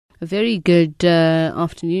A very good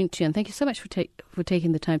afternoon to you, and thank you so much for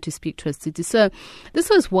taking the time to speak to us today. So, this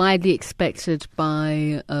was widely expected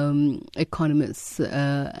by economists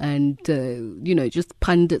and just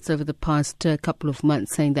pundits over the past couple of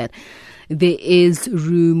months, saying that there is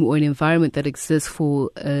room or an environment that exists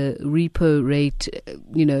for a repo rate,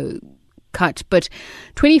 cut. But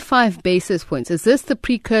 25 basis points, is this the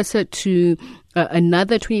precursor to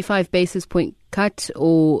another 25 basis point cut,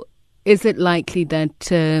 or is it likely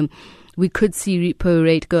that we could see repo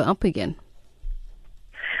rate go up again?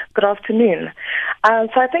 Good afternoon.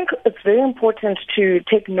 So I think it's very important to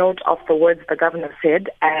take note of the words the governor said,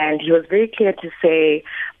 and he was very clear to say,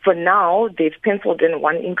 for now, they've penciled in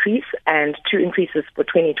one increase and two increases for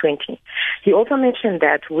 2020. He also mentioned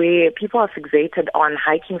that where people are fixated on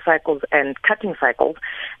hiking cycles and cutting cycles,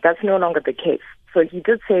 that's no longer the case. So he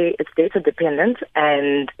did say it's data dependent,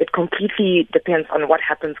 and it completely depends on what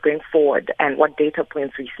happens going forward and what data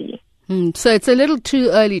points we see. So it's a little too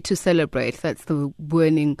early to celebrate. That's the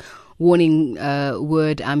warning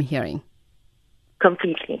word I'm hearing.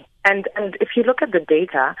 Completely. And if you look at the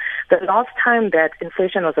data, the last time that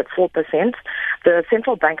inflation was at 4%, the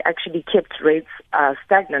central bank actually kept rates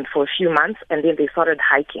stagnant for a few months, and then they started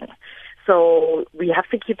hiking. So we have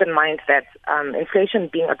to keep in mind that inflation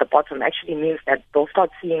being at the bottom actually means that they'll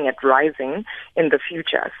start seeing it rising in the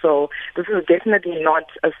future. So this is definitely not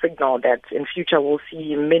a signal that in future we'll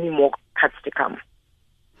see many more cuts to come.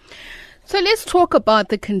 So let's talk about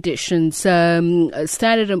the conditions.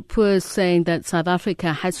 Standard & Poor's saying that South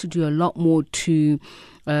Africa has to do a lot more to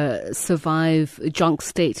survive junk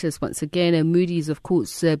status once again, and Moody's, of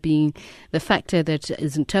course, being the factor that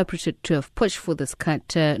is interpreted to have pushed for this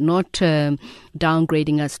cut, not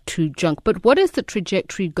downgrading us to junk. But what is the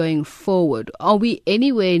trajectory going forward? Are we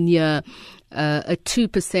anywhere near a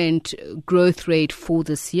 2% growth rate for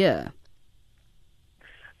this year?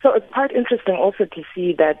 So it's quite interesting also to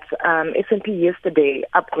see that S&P yesterday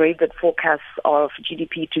upgraded forecasts of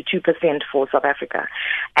GDP to 2% for South Africa.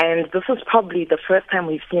 And this is probably the first time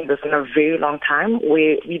we've seen this in a very long time,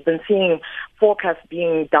 where we've been seeing forecasts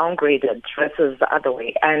being downgraded versus the other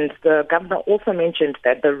way. And the governor also mentioned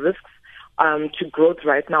that the risks to growth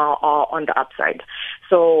right now are on the upside.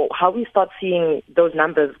 So how we start seeing those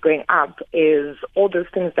numbers going up is all those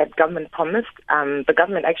things that government promised. The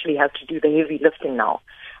government actually has to do the heavy lifting now.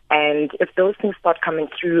 And if those things start coming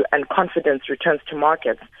through and confidence returns to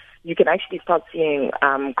markets, you can actually start seeing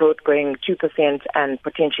growth going 2% and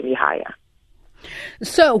potentially higher.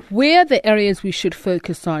 So where are the areas we should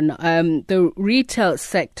focus on? The retail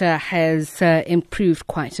sector has improved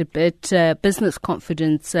quite a bit. Business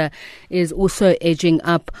confidence is also edging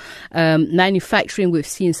up. Manufacturing, we've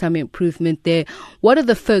seen some improvement there. What are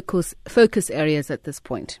the focus areas at this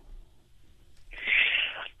point?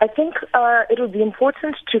 I think it'll be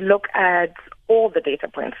important to look at all the data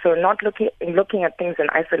points. So not looking at things in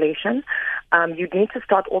isolation. You'd need to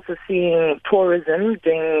start also seeing tourism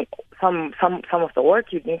doing some of the work.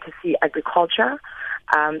 You'd need to see agriculture,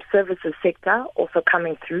 services sector also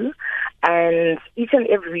coming through, and each and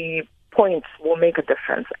every point will make a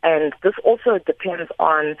difference. And this also depends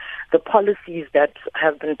on the policies that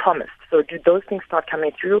have been promised. So do those things start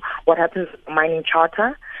coming through? What happens with the mining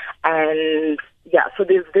charter? And so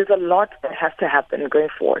there's a lot that has to happen going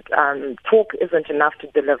forward. Talk isn't enough to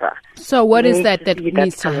deliver. So what is that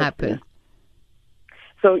needs to happen?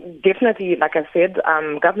 So definitely, like I said,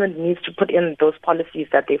 government needs to put in those policies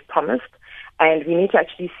that they've promised, and we need to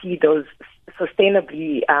actually see those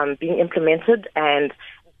sustainably being implemented and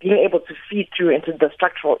being able to feed through into the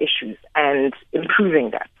structural issues and improving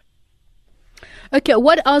that. Okay,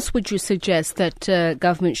 what else would you suggest that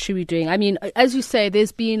government should be doing? I mean, as you say,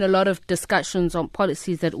 there's been a lot of discussions on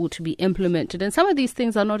policies that ought to be implemented, and some of these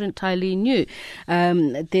things are not entirely new.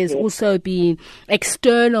 There's also been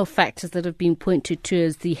external factors that have been pointed to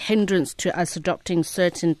as the hindrance to us adopting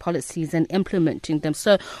certain policies and implementing them.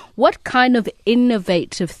 So what kind of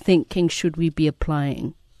innovative thinking should we be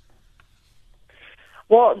applying?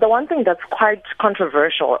 Well, the one thing that's quite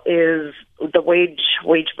controversial is the wage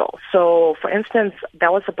bill. So, for instance,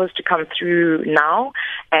 that was supposed to come through now,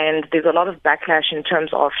 and there's a lot of backlash in terms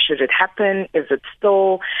of should it happen? Is it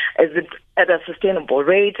at a sustainable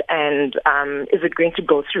rate? And is it going to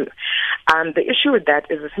go through? The issue with that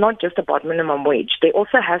is it's not just about minimum wage. There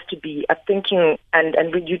also has to be a thinking, and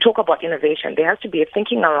when you talk about innovation, there has to be a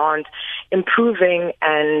thinking around improving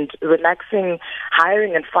and relaxing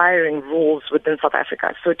hiring and firing rules within South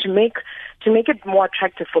Africa. So to make it more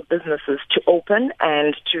attractive for businesses to open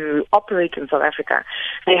and to operate in South Africa,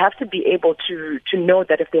 they have to be able to know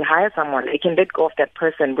that if they hire someone, they can let go of that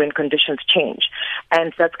person when conditions change.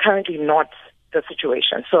 And that's currently not the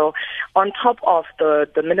situation. So on top of the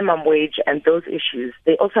minimum wage and those issues,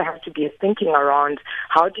 they also have to be thinking around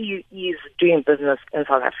how do you ease doing business in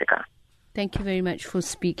South Africa. Thank you very much for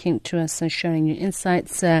speaking to us and sharing your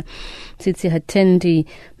insights. Tsitsi Hatendi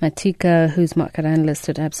Matika, who's market analyst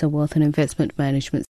at Absa Wealth and Investment Management.